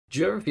Do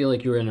you ever feel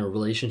like you were in a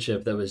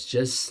relationship that was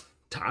just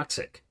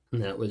toxic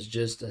and that was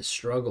just a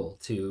struggle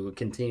to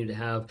continue to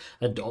have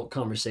adult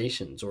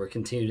conversations or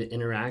continue to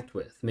interact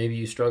with? Maybe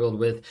you struggled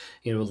with,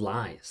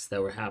 lies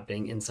that were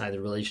happening inside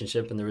the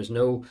relationship and there was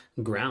no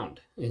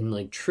ground in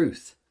like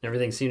truth.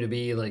 Everything seemed to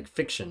be like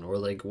fiction or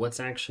like what's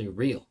actually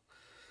real.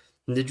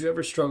 And did you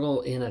ever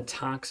struggle in a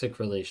toxic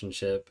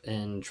relationship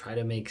and try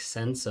to make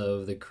sense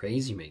of the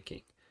crazy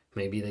making?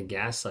 Maybe the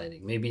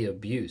gaslighting, maybe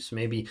abuse,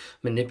 maybe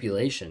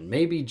manipulation,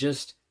 maybe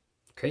just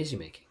crazy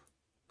making.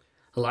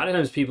 A lot of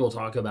times people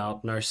talk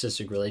about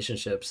narcissistic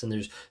relationships, and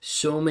there's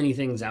so many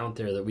things out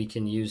there that we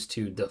can use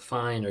to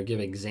define or give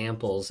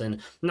examples, and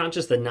not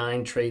just the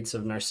 9 traits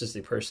of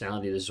narcissistic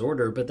personality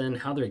disorder, but then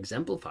how they're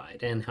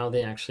exemplified and how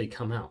they actually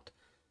come out.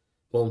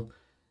 Well,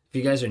 if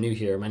you guys are new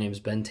here, my name is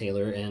Ben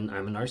Taylor, and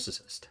I'm a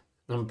narcissist.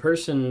 I'm a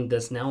person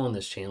that's now on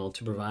this channel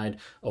to provide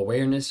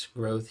awareness,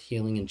 growth,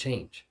 healing, and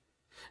change.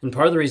 And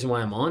part of the reason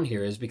why I'm on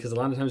here is because a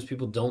lot of times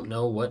people don't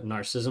know what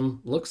narcissism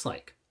looks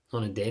like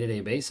on a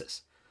day-to-day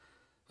basis.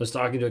 I was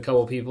talking to a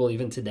couple of people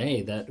even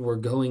today that were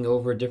going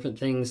over different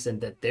things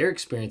that they're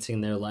experiencing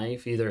in their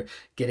life, either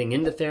getting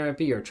into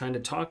therapy or trying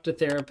to talk to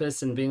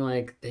therapists and being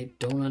like, they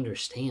don't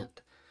understand.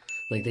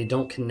 Like they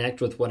don't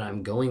connect with what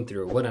I'm going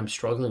through or what I'm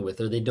struggling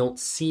with, or they don't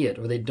see it,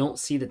 or they don't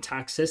see the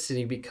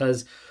toxicity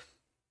because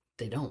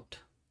they don't.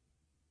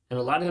 And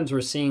a lot of times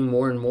we're seeing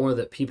more and more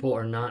that people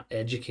are not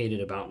educated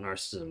about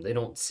narcissism. They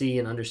don't see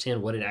and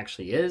understand what it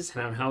actually is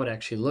and how it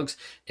actually looks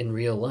in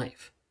real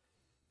life.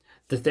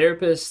 The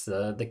therapists,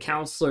 the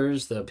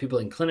counselors, the people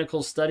in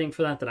clinical studying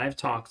for that I've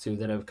talked to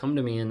that have come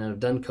to me and have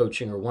done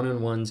coaching or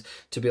one-on-ones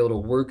to be able to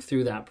work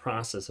through that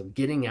process of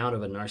getting out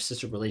of a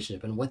narcissistic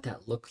relationship and what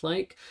that looked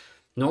like,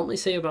 normally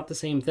say about the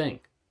same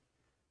thing.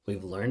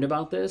 We've learned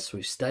about this,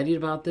 we've studied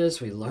about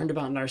this, we learned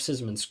about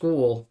narcissism in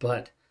school,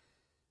 but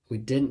we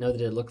didn't know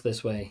that it looked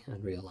this way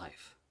in real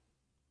life.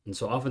 And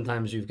so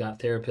oftentimes you've got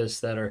therapists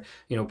that are,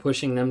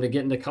 pushing them to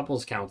get into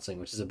couples counseling,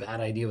 which is a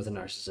bad idea with a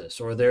narcissist,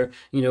 or they're,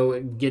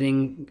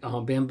 getting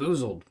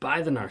bamboozled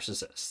by the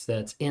narcissist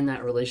that's in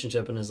that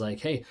relationship and is like,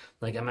 hey,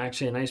 like I'm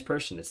actually a nice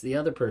person. It's the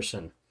other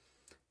person.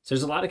 So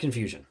there's a lot of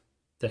confusion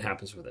that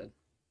happens with it.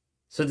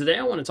 So today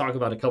I want to talk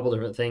about a couple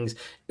different things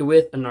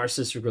with a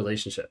narcissistic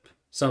relationship.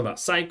 Some about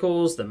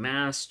cycles, the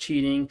mask,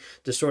 cheating,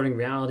 distorting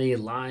reality,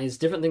 lies,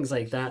 different things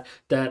like that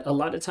a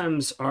lot of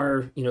times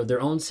are, their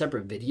own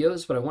separate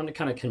videos, but I want to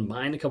kind of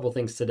combine a couple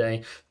things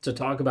today to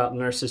talk about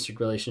narcissistic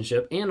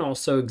relationship and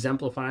also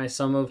exemplify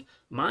some of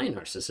my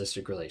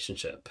narcissistic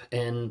relationship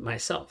and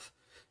myself,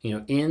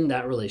 in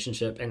that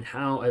relationship and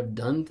how I've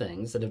done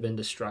things that have been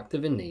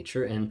destructive in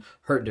nature and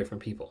hurt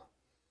different people.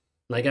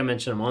 Like I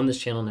mentioned, I'm on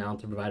this channel now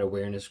to provide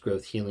awareness,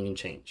 growth, healing, and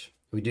change.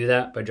 We do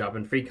that by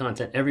dropping free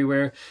content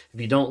everywhere.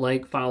 If you don't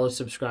like, follow,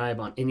 subscribe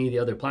on any of the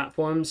other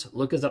platforms.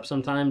 Look us up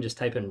sometime. Just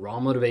type in Raw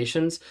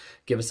Motivations.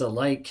 Give us a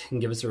like and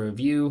give us a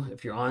review.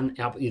 If you're on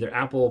either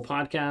Apple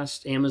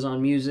Podcast,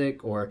 Amazon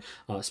Music, or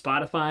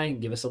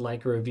Spotify, give us a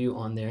like or review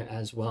on there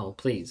as well,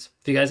 please.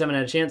 If you guys haven't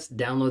had a chance,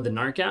 download the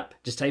NARC app.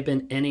 Just type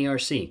in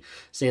NARC.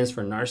 Stands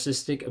for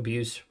Narcissistic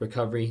Abuse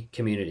Recovery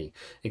Community.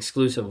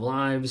 Exclusive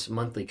lives,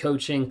 monthly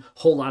coaching,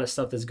 whole lot of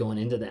stuff that's going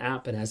into the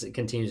app and as it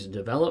continues to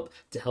develop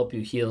to help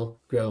you heal,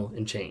 grow,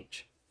 and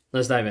change.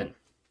 Let's dive in.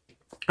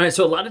 All right,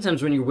 so a lot of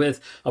times when you're with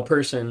a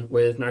person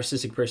with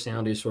narcissistic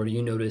personality disorder,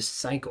 you notice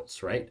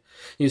cycles, right?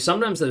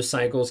 Sometimes those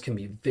cycles can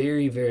be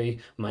very, very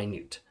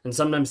minute, and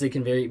sometimes they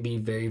can be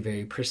very,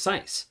 very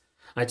precise.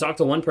 I talked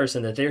to one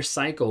person that their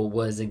cycle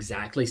was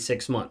exactly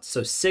 6 months.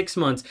 So 6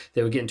 months,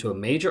 they would get into a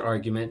major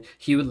argument.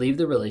 He would leave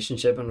the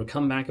relationship and would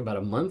come back about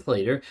a month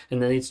later,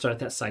 and then they'd start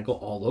that cycle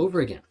all over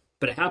again.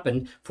 But it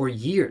happened for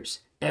years,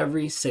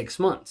 every 6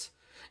 months.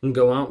 And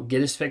go out,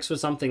 get his fix with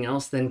something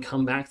else, then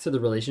come back to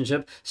the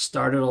relationship,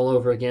 start it all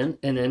over again,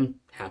 and then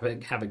have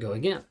it go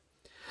again.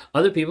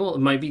 Other people, it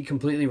might be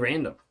completely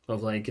random,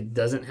 of like it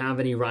doesn't have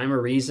any rhyme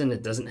or reason,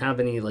 it doesn't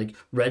have any like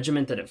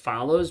regiment that it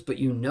follows, but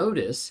you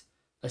notice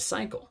a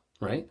cycle.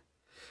 Right?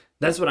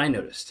 That's what I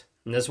noticed.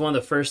 And that's one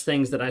of the first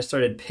things that I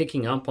started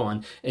picking up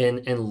on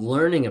and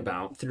learning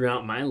about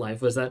throughout my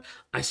life was that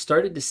I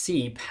started to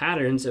see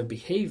patterns of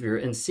behavior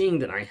and seeing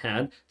that I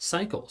had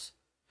cycles.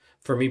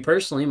 For me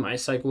personally, my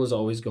cycle was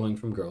always going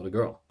from girl to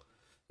girl.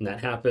 And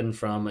that happened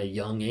from a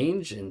young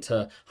age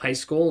into high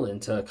school,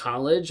 into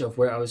college, of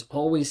where I was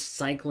always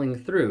cycling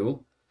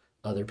through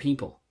other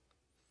people.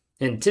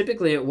 And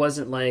typically it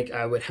wasn't like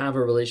I would have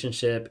a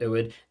relationship, it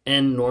would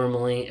end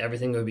normally,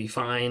 everything would be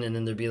fine, and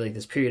then there'd be like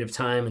this period of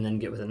time and then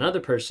get with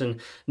another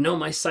person. No,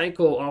 my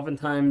cycle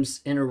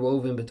oftentimes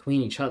interwoven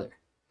between each other.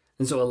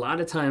 And so a lot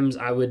of times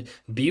I would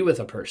be with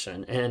a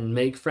person and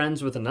make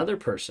friends with another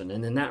person,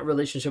 and then that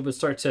relationship would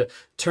start to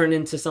turn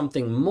into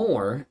something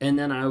more, and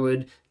then I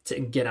would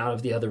get out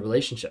of the other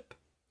relationship.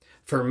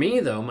 For me,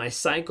 though, my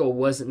cycle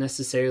wasn't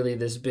necessarily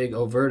this big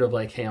overt of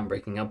like, hey, I'm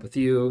breaking up with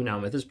you. Now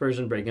I'm with this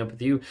person, breaking up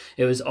with you.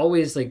 It was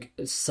always like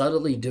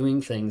subtly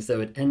doing things that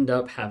would end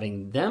up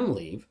having them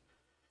leave.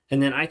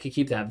 And then I could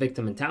keep that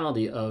victim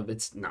mentality of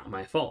it's not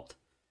my fault.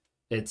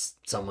 It's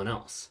someone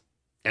else.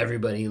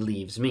 Everybody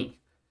leaves me.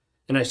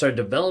 And I started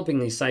developing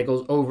these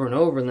cycles over and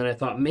over. And then I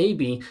thought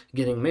maybe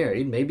getting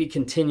married, maybe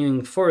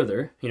continuing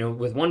further,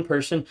 with one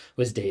person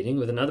was dating,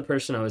 with another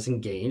person I was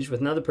engaged, with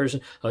another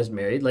person I was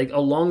married, like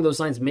along those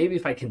lines. Maybe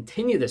if I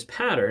continue this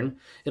pattern,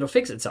 it'll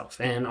fix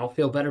itself and I'll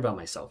feel better about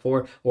myself,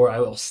 or I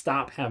will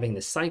stop having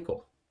this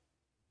cycle.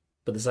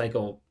 But the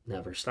cycle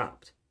never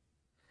stopped.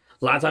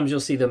 A lot of times you'll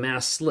see the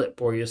mask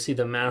slip or you'll see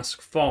the mask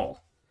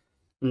fall.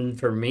 And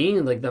for me,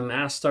 like the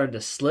mask started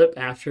to slip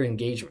after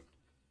engagement.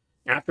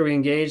 After we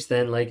engaged,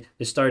 then like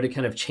it started to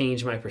kind of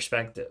change my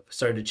perspective,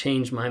 started to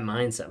change my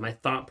mindset, my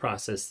thought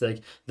process.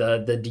 Like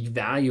the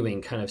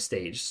devaluing kind of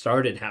stage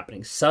started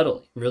happening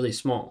subtly, really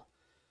small,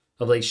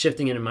 of like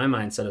shifting into my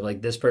mindset of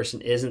like, this person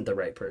isn't the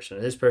right person,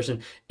 or this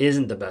person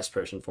isn't the best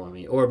person for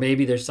me, or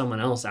maybe there's someone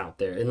else out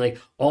there. And like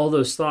all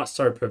those thoughts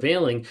started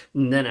prevailing.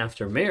 And then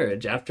after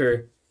marriage,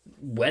 after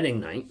wedding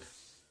night,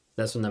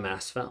 that's when the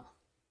mask fell.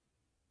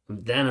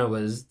 Then I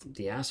was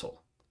the asshole.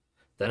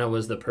 Then I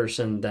was the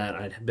person that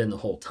I'd been the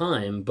whole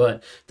time,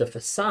 but the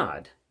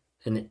facade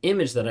and the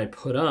image that I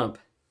put up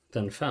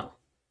then fell.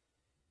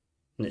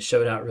 And it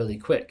showed out really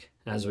quick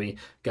as we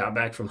got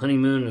back from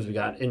honeymoon, as we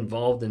got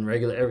involved in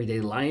regular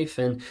everyday life,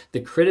 and the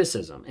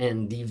criticism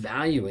and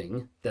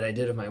devaluing that I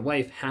did of my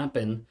wife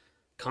happened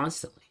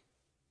constantly.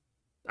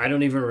 I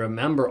don't even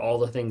remember all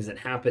the things that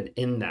happened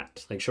in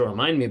that. Like she'll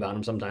remind me about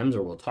them sometimes,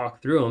 or we'll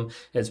talk through them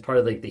as part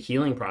of like the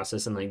healing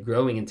process and like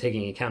growing and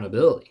taking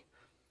accountability.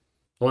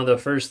 One of the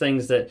first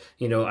things that,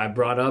 I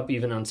brought up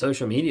even on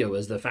social media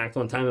was the fact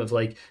one time of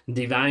like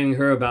devaluing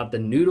her about the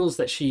noodles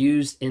that she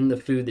used in the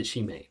food that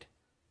she made.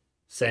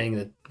 Saying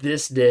that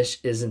this dish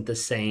isn't the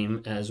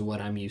same as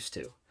what I'm used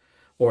to.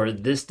 Or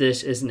this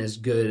dish isn't as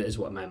good as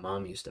what my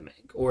mom used to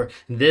make. Or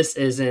this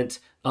isn't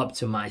up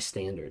to my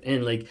standard.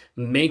 And like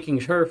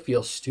making her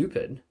feel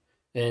stupid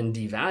and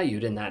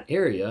devalued in that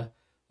area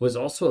was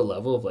also a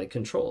level of like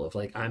control of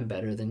like, I'm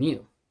better than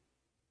you.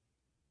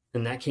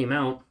 And that came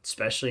out,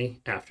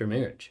 especially after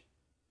marriage.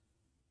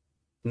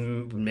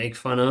 Make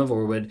fun of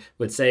or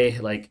would say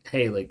like,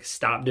 hey, like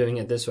stop doing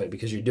it this way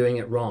because you're doing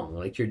it wrong.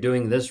 Like you're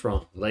doing this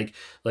wrong. Like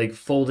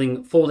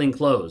folding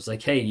clothes.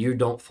 Like, hey, you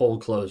don't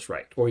fold clothes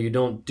right, or you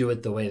don't do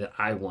it the way that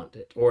I want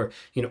it. Or,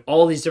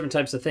 all these different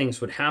types of things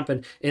would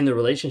happen in the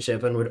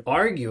relationship and would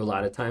argue a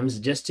lot of times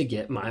just to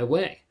get my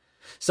way.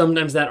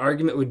 Sometimes that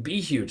argument would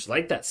be huge,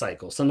 like that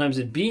cycle. Sometimes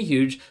it'd be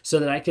huge so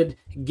that I could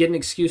get an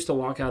excuse to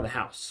walk out of the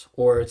house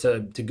or to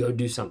go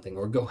do something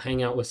or go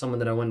hang out with someone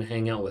that I wanted to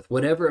hang out with.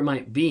 Whatever it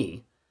might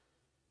be,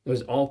 it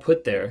was all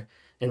put there,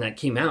 and that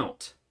came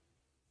out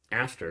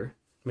after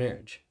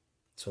marriage.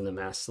 That's when the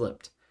mask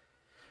slipped.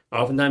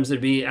 Oftentimes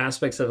there'd be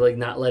aspects of like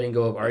not letting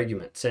go of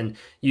arguments. And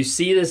you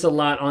see this a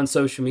lot on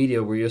social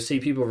media where you'll see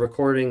people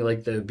recording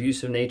like the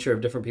abusive nature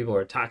of different people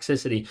or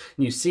toxicity.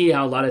 And you see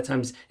how a lot of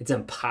times it's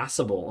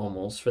impossible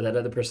almost for that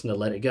other person to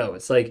let it go.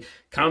 It's like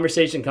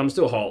conversation comes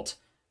to a halt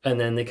and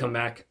then they come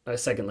back a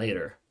second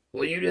later.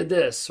 Well, you did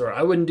this, or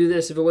I wouldn't do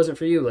this if it wasn't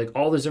for you. Like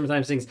all those different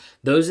types of things.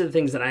 Those are the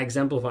things that I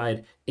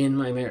exemplified in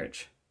my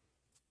marriage.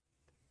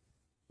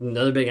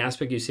 Another big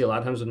aspect you see a lot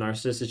of times with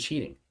narcissists is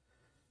cheating.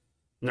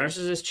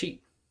 Narcissists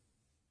cheat.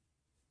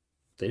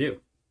 They do.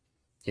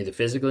 Either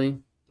physically,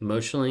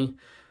 emotionally,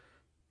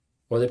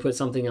 or they put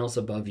something else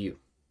above you.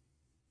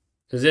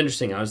 It was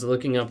interesting. I was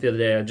looking up the other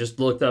day. I just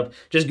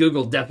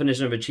Googled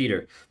definition of a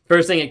cheater.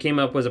 First thing that came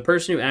up was a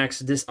person who acts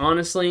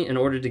dishonestly in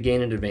order to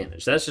gain an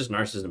advantage. That's just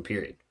narcissism,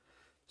 period.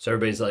 So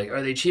everybody's like,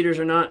 are they cheaters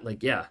or not?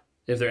 Like, yeah.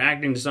 If they're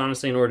acting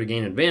dishonestly in order to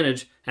gain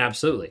advantage,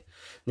 absolutely.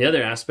 The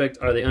other aspect,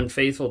 are they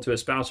unfaithful to a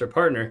spouse or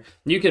partner?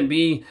 You can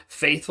be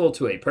faithful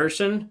to a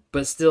person,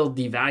 but still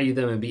devalue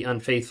them and be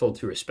unfaithful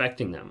to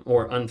respecting them,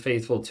 or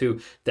unfaithful to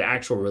the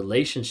actual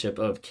relationship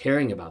of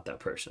caring about that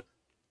person.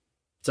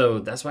 So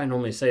that's why I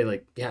normally say,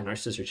 like, yeah,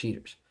 narcissists are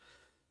cheaters.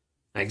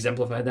 I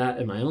exemplified that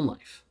in my own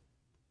life.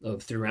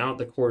 Throughout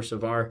the course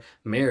of our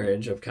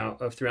marriage,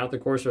 throughout the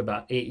course of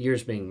about 8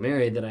 years being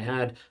married, that I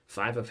had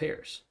 5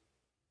 affairs.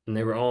 And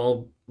they were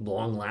all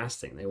long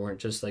lasting. They weren't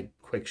just like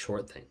quick,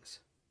 short things.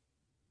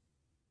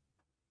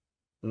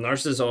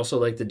 Narcissists also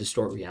like to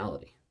distort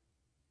reality.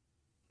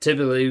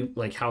 Typically,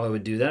 like how I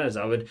would do that is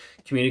I would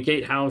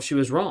communicate how she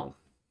was wrong.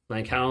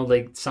 Like how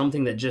like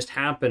something that just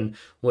happened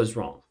was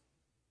wrong.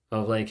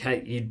 Of like,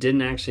 hey, you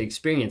didn't actually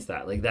experience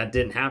that. Like that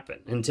didn't happen.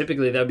 And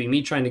typically that'd be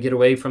me trying to get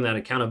away from that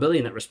accountability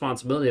and that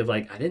responsibility of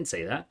like, I didn't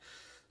say that.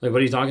 Like,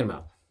 what are you talking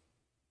about?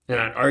 And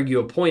I'd argue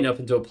a point up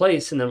into a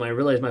place, and then when I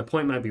realized my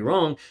point might be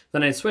wrong,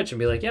 then I'd switch and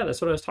be like, yeah, that's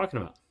what I was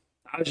talking about.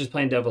 I was just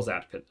playing devil's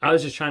advocate. I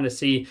was just trying to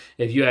see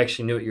if you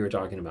actually knew what you were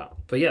talking about.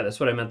 But yeah, that's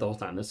what I meant the whole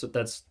time.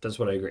 That's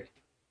what I agree.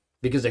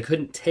 Because I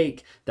couldn't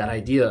take that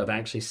idea of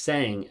actually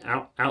saying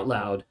out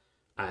loud,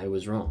 I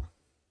was wrong.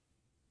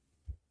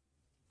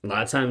 A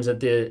lot of times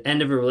at the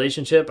end of a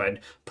relationship,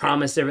 I'd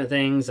promise different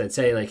things. I'd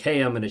say like,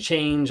 hey, I'm going to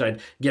change.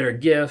 I'd get her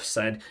gifts.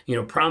 I'd,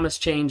 promise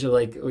change of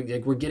like,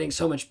 we're getting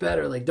so much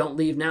better. Like, don't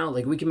leave now.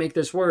 Like, we can make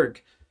this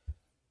work.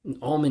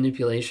 All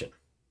manipulation.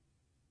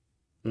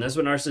 And that's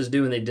what narcissists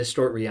do when they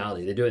distort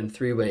reality. They do it in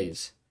 3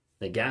 ways.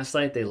 They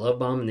gaslight, they love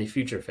bomb, and they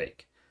future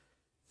fake.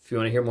 If you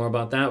want to hear more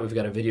about that, we've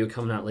got a video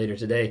coming out later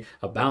today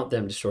about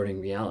them distorting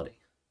reality.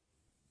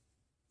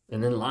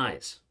 And then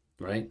lies,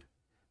 right?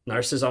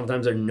 Narcissists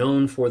oftentimes are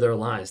known for their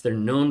lies. They're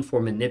known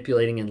for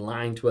manipulating and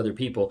lying to other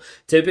people.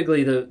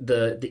 Typically,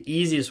 the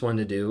easiest one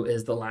to do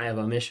is the lie of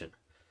omission.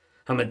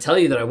 I'm going to tell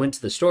you that I went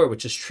to the store,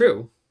 which is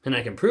true, and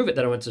I can prove it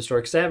that I went to the store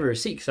because I have a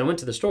receipt because I went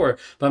to the store,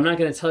 but I'm not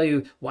going to tell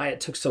you why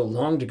it took so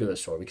long to go to the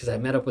store, because I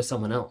met up with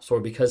someone else, or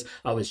because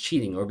I was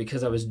cheating, or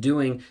because I was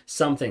doing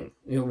something,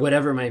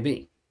 whatever it might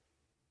be.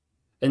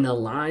 And the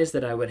lies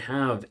that I would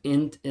have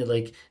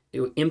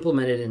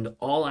implemented into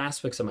all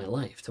aspects of my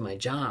life, to my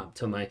job,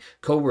 to my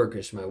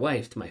coworkers, to my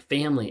wife, to my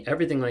family,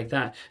 everything like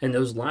that. And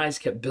those lies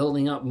kept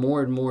building up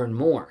more and more and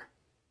more.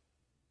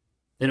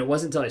 And it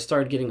wasn't until I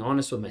started getting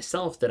honest with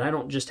myself that I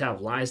don't just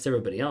have lies to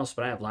everybody else,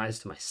 but I have lies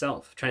to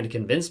myself, trying to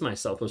convince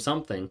myself of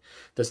something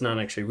that's not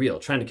actually real,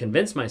 trying to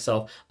convince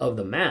myself of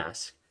the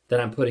mask that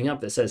I'm putting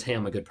up that says, hey,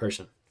 I'm a good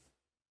person.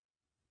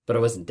 But I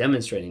wasn't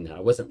demonstrating that.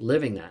 I wasn't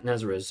living that. And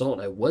as a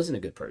result, I wasn't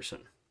a good person.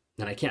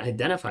 And I can't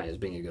identify as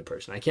being a good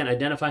person. I can't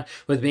identify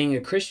with being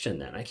a Christian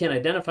then. I can't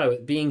identify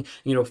with being,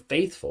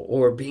 faithful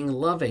or being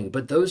loving.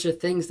 But those are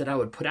things that I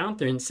would put out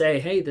there and say,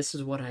 hey, this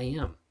is what I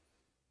am.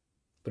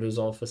 But it was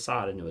all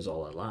facade and it was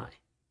all a lie.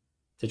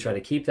 To try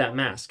to keep that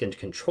mask and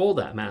control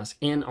that mask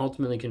and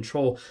ultimately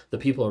control the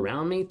people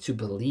around me to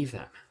believe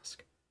that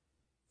mask.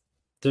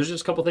 There's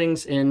just a couple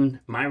things in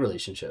my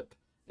relationship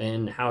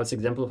and how it's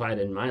exemplified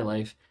in my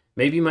life.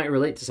 Maybe you might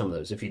relate to some of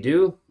those. If you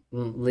do,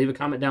 leave a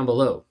comment down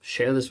below.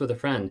 Share this with a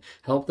friend.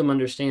 Help them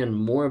understand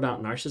more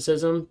about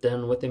narcissism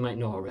than what they might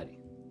know already.